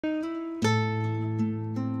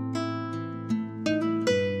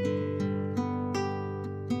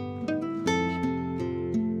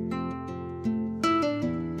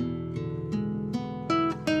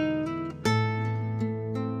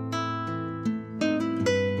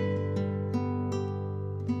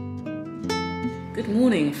Good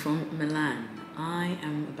morning from Milan. I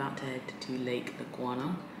am about to head to Lake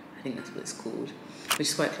Lugano, I think that's what it's called, which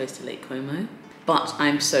is quite close to Lake Como. But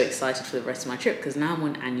I'm so excited for the rest of my trip because now I'm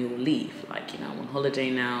on annual leave. Like, you know, I'm on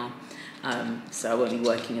holiday now, so I won't be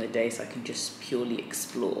working in the day, so I can just purely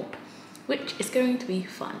explore, which is going to be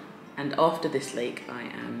fun. And after this lake, I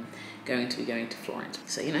am going to be going to Florence.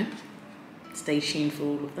 So, you know, stay tuned for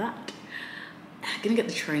all of that. I'm gonna get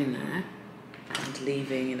the train there and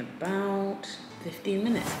leaving in about 15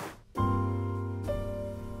 minutes.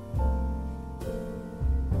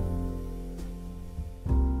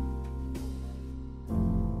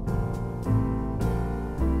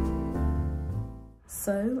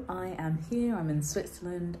 So I am here, I'm in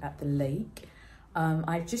Switzerland at the lake.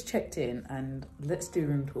 I've just checked in and let's do a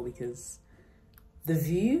room tour because the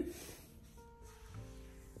view,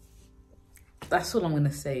 that's all I'm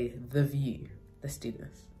gonna say, the view. Let's do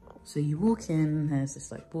this. So you walk in, there's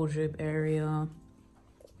this like wardrobe area,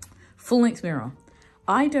 full length mirror.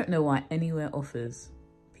 I don't know why anywhere offers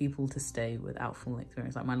people to stay without full length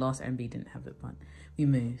mirrors. Like my last Airbnb didn't have it, but we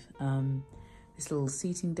move. This little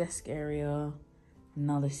seating desk area,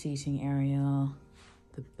 another seating area,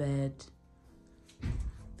 the bed,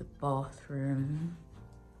 the bathroom.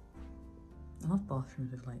 I love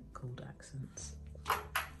bathrooms with like cold accents.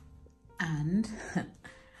 And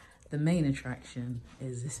the main attraction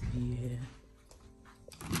is this view here.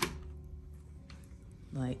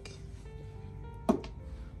 Like,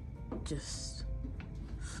 just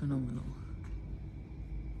phenomenal.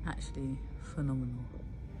 Actually, phenomenal.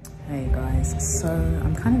 Hey guys, so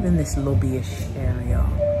I'm kind of in this lobby-ish area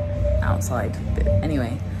outside. But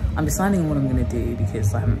anyway, I'm deciding what I'm gonna do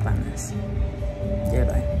because I haven't planned this. Yeah,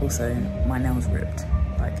 like, also my nail's ripped,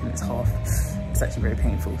 like, and it's half. It's actually very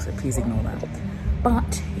painful, so please ignore that.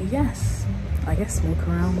 But yes, I guess walk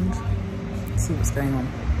around, see what's going on.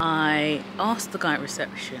 I asked the guy at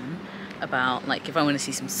reception about like if I want to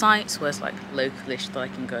see some sights, where's like localish that I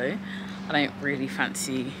can go. I don't really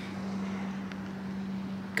fancy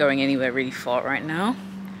going anywhere really far right now.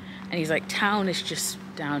 And he's like, town is just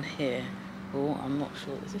down here. Oh, I'm not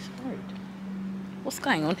sure, is this a road? What's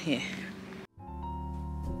going on here?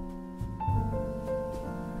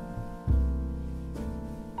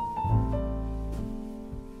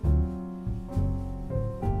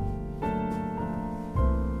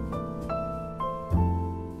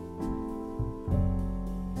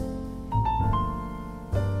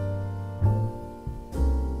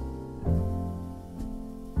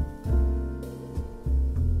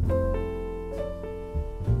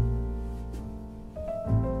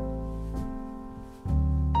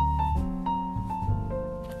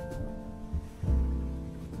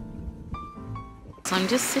 So I'm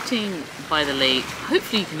just sitting by the lake.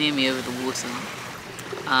 Hopefully you can hear me over the water.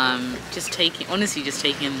 Honestly just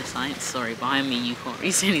taking in the sights. Sorry, behind me you can't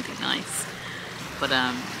really see anything nice. But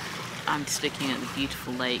I'm just looking at the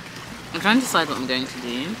beautiful lake. I'm trying to decide what I'm going to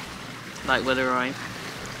do. Like whether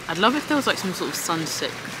I'd love if there was like some sort of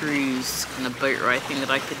sunset cruise kind of boat ride thing that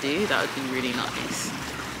I could do. That would be really nice.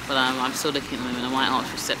 But I'm still looking at the moment. I might ask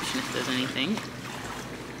reception if there's anything.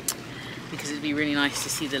 Because it'd be really nice to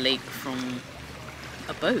see the lake from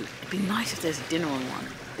a boat. It'd be nice if there's dinner on one.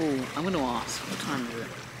 Oh, I'm gonna ask. What time is it?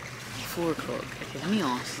 4 o'clock. Okay, let me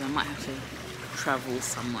ask, because I might have to travel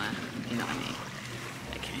somewhere. You know what I mean?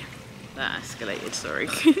 Okay, that escalated, sorry.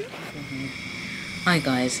 Hi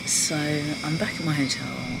guys, so I'm back at my hotel.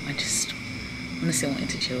 Honestly, I wanted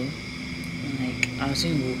to chill. Like, I was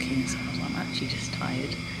doing walking, so I was like, I'm actually just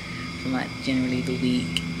tired from like generally the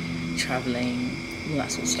week, traveling, all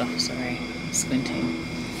that sort of stuff. Sorry, I'm squinting.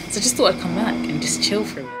 So I just thought I'd come back and just chill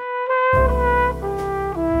for a bit.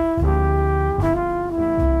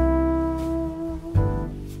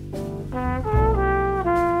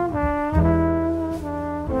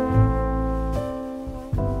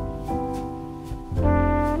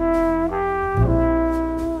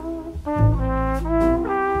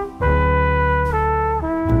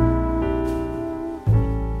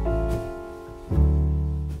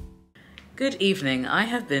 Good evening. I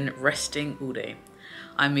have been resting all day.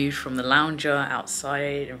 I moved from the lounger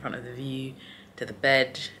outside in front of the view to the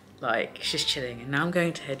bed, like it's just chilling. And now I'm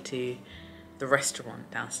going to head to the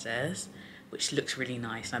restaurant downstairs, which looks really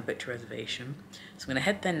nice, and I booked a reservation. So I'm gonna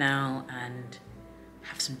head there now and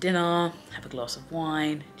have some dinner, have a glass of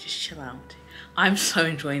wine, just chill out. I'm so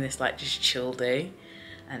enjoying this like just chill day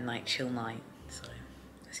and like chill night. So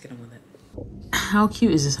let's get on with it. How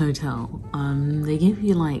cute is this hotel? They give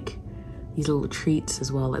you like these little treats as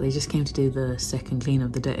well. Like they just came to do the second clean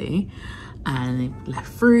of the day and they left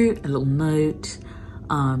fruit, a little note,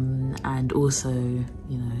 and also, you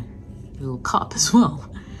know, a little cup as well.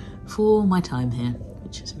 for my time here,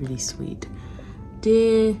 which is really sweet.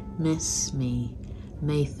 Dear Miss Me,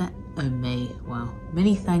 many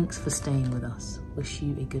thanks for staying with us. Wish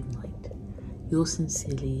you a good night. Yours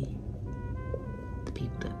sincerely, the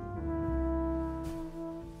people do.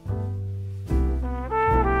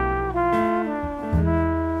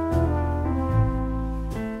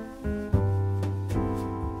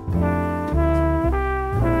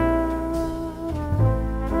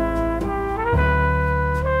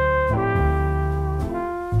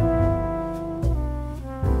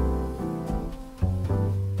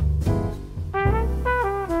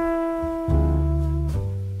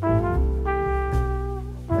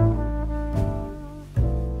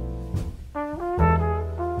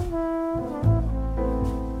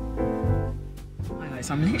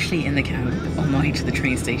 So I'm literally in the cab on my way to the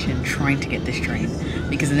train station trying to get this train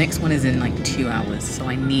because the next one is in like 2 hours, so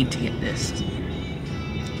I need to get this.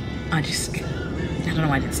 I don't know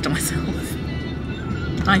why I did this to myself.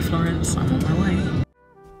 Hi Florence, I'm on my way.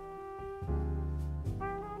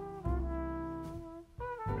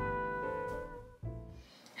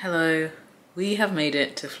 Hello, we have made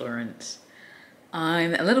it to Florence.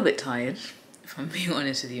 I'm a little bit tired. If I'm being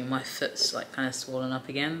honest with you, my foot's like kind of swollen up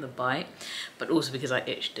again, the bite, but also because I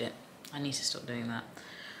itched it. I need to stop doing that.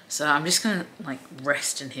 So I'm just gonna like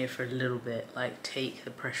rest in here for a little bit, like take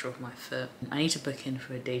the pressure off my foot. I need to book in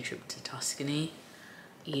for a day trip to Tuscany,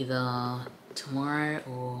 either tomorrow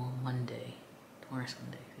or Monday. Tomorrow's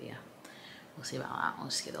Sunday, but yeah, we'll see about that. I'll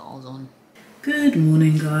just get the odds on. Good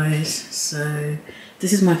morning guys. So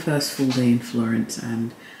this is my first full day in Florence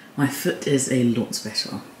and my foot is a lot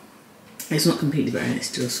better. It's not completely better, it's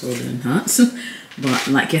still swollen and hurts. But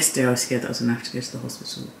like yesterday, I was scared that I was gonna have to go to the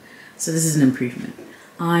hospital. So this is an improvement.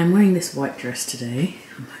 I'm wearing this white dress today.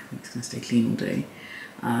 I'm hoping it's gonna stay clean all day.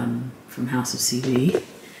 From House of CV.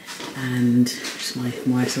 And just my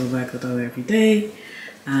YSL bag that I wear every day.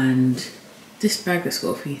 And this bag that's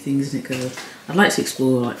got a few things in it because I'd like to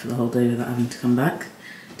explore like for the whole day without having to come back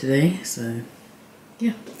today. So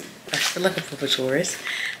yeah, I feel like a proper tourist.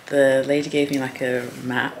 The lady gave me like a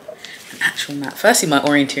map. An actual map. Firstly, my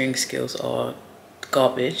orienteering skills are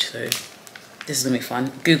garbage, so this is gonna be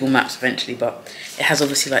fun. Google Maps eventually, but it has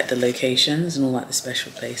obviously like the locations and all like the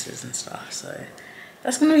special places and stuff, so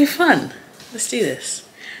that's gonna be fun. Let's do this.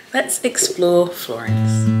 Let's explore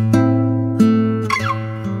Florence.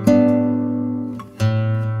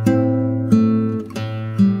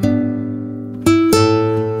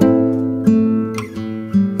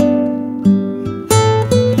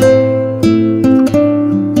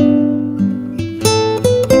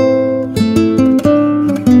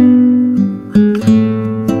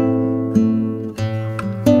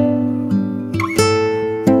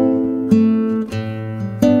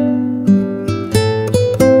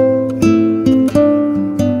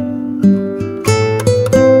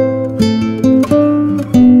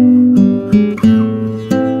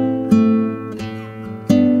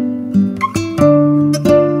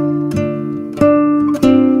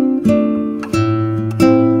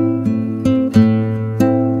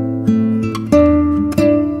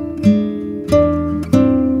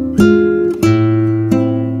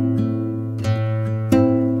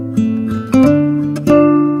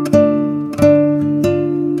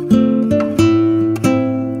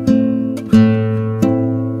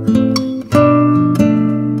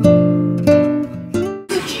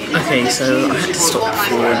 Okay, so I had to stop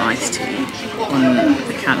for an iced tea on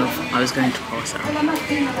account of I was going to pass out.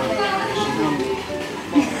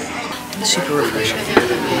 Super refreshing.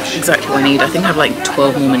 Exactly what I need. I think I have like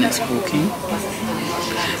 12 more minutes of walking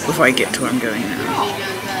before I get to where I'm going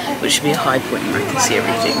now, which should be a high point where I can see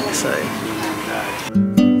everything. So.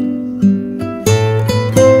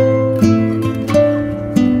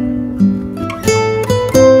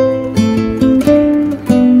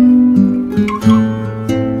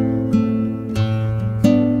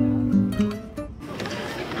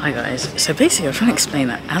 Hi guys, so basically I was trying to explain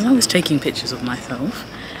that as I was taking pictures of myself,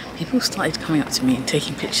 people started coming up to me and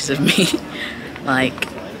taking pictures of me. Like,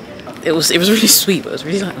 it was really sweet, but it was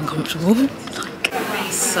really like uncomfortable.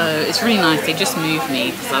 So it's really nice, they just moved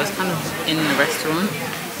me because I was kind of in the restaurant,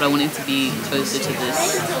 but I wanted to be closer to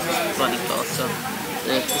this bloody plaster,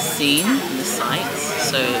 the scene and the sights,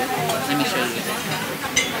 so let me show you.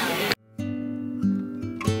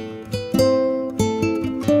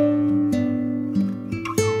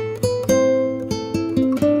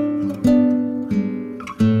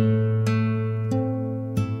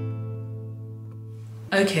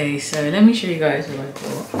 Okay, so let me show you guys what I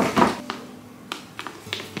got.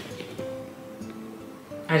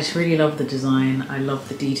 I just really love the design, I love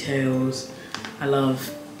the details, I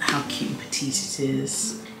love how cute and petite it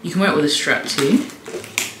is. You can wear it with a strap too,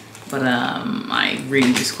 but I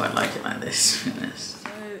really just quite like it like this. So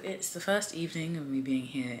it's the first evening of me being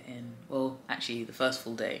here in, well, actually the first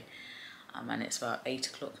full day. And it's about 8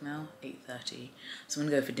 o'clock now, 8:30. So I'm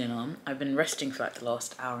gonna go for dinner. I've been resting for like the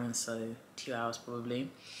last hour and so, 2 hours probably,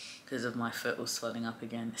 because of my foot was swelling up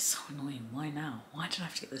again. It's so annoying. Why now? Why did I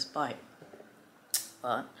have to get this bite?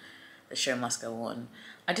 But the show must go on.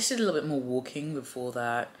 I just did a little bit more walking before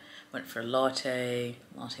that. Went for a latte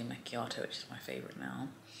macchiato, which is my favorite now.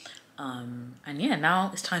 And yeah, now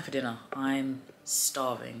it's time for dinner. I'm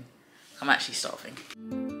starving. I'm actually starving.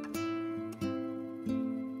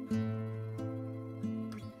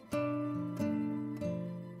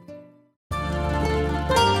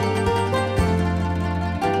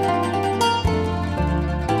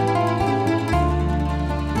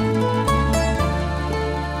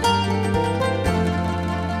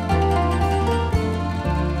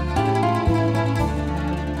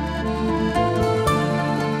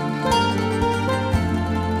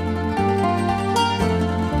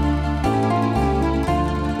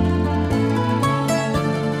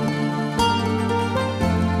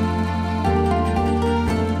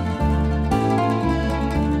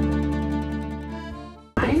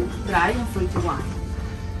 Dry and fruity wine.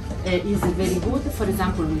 Is very good, for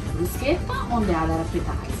example, with bruschetta on the other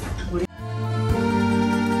appetizer.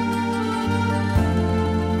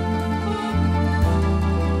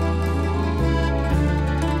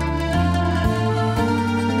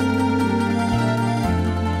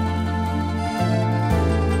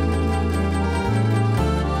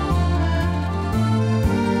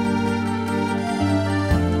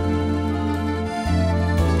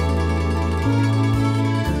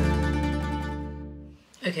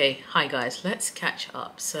 Okay, hi guys, let's catch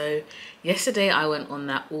up. So yesterday I went on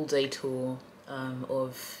that all-day tour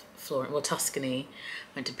of Florence, well, Tuscany.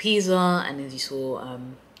 Went to Pisa, and as you saw,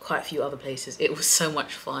 quite a few other places. It was so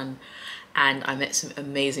much fun, and I met some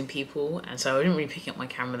amazing people, and so I didn't really pick up my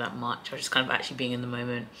camera that much. I was just kind of actually being in the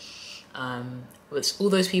moment with all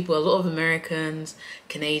those people, a lot of Americans,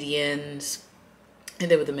 Canadians, and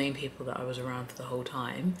they were the main people that I was around for the whole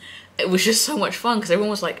time. It was just so much fun because everyone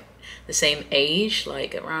was like the same age,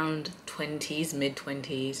 like around 20s,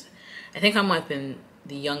 mid-20s. I think I might have been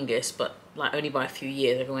the youngest, but like only by a few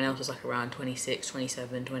years. Everyone else was like around 26,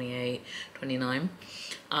 27, 28, 29.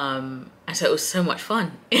 And so it was so much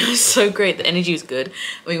fun. It was so great. The energy was good.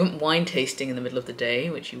 We went wine tasting in the middle of the day,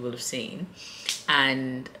 which you will have seen.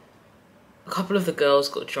 And a couple of the girls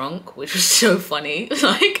got drunk, which was so funny.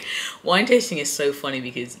 Like, wine tasting is so funny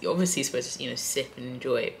because you're obviously supposed to, you know, sip and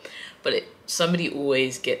enjoy it, but somebody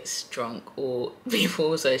always gets drunk, or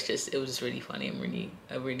people. So it was just really funny and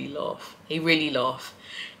I really laugh. He really laughed.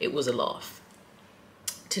 It was a laugh.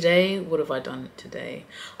 Today, what have I done today?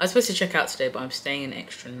 I was supposed to check out today, but I'm staying an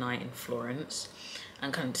extra night in Florence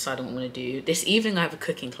and kind of deciding what I'm going to do. This evening I have a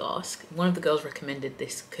cooking class. One of the girls recommended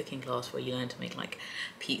this cooking class where you learn to make like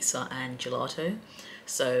pizza and gelato.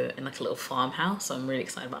 So in like a little farmhouse. So I'm really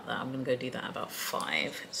excited about that. I'm going to go do that about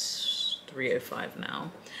 5. It's 3:05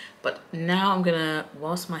 now. But now I'm gonna,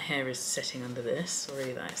 whilst my hair is setting under this,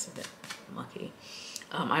 sorry that it's a bit mucky.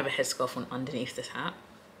 I have a headscarf on underneath this hat.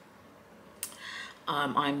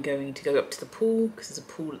 I'm going to go up to the pool because there's a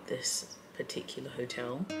pool at this particular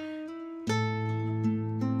hotel.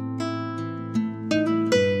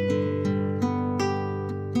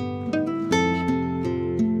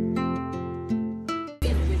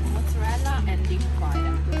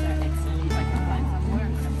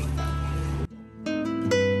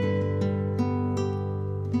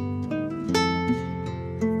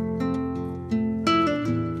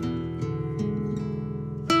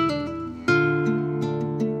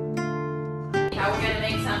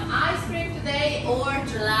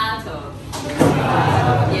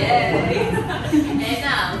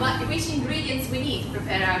 Which ingredients we need to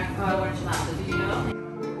prepare our gelato, do you know?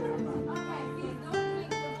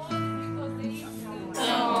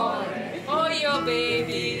 Oh, your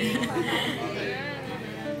baby.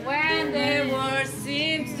 When the world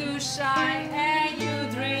seems to shine and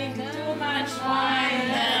you drink too much wine.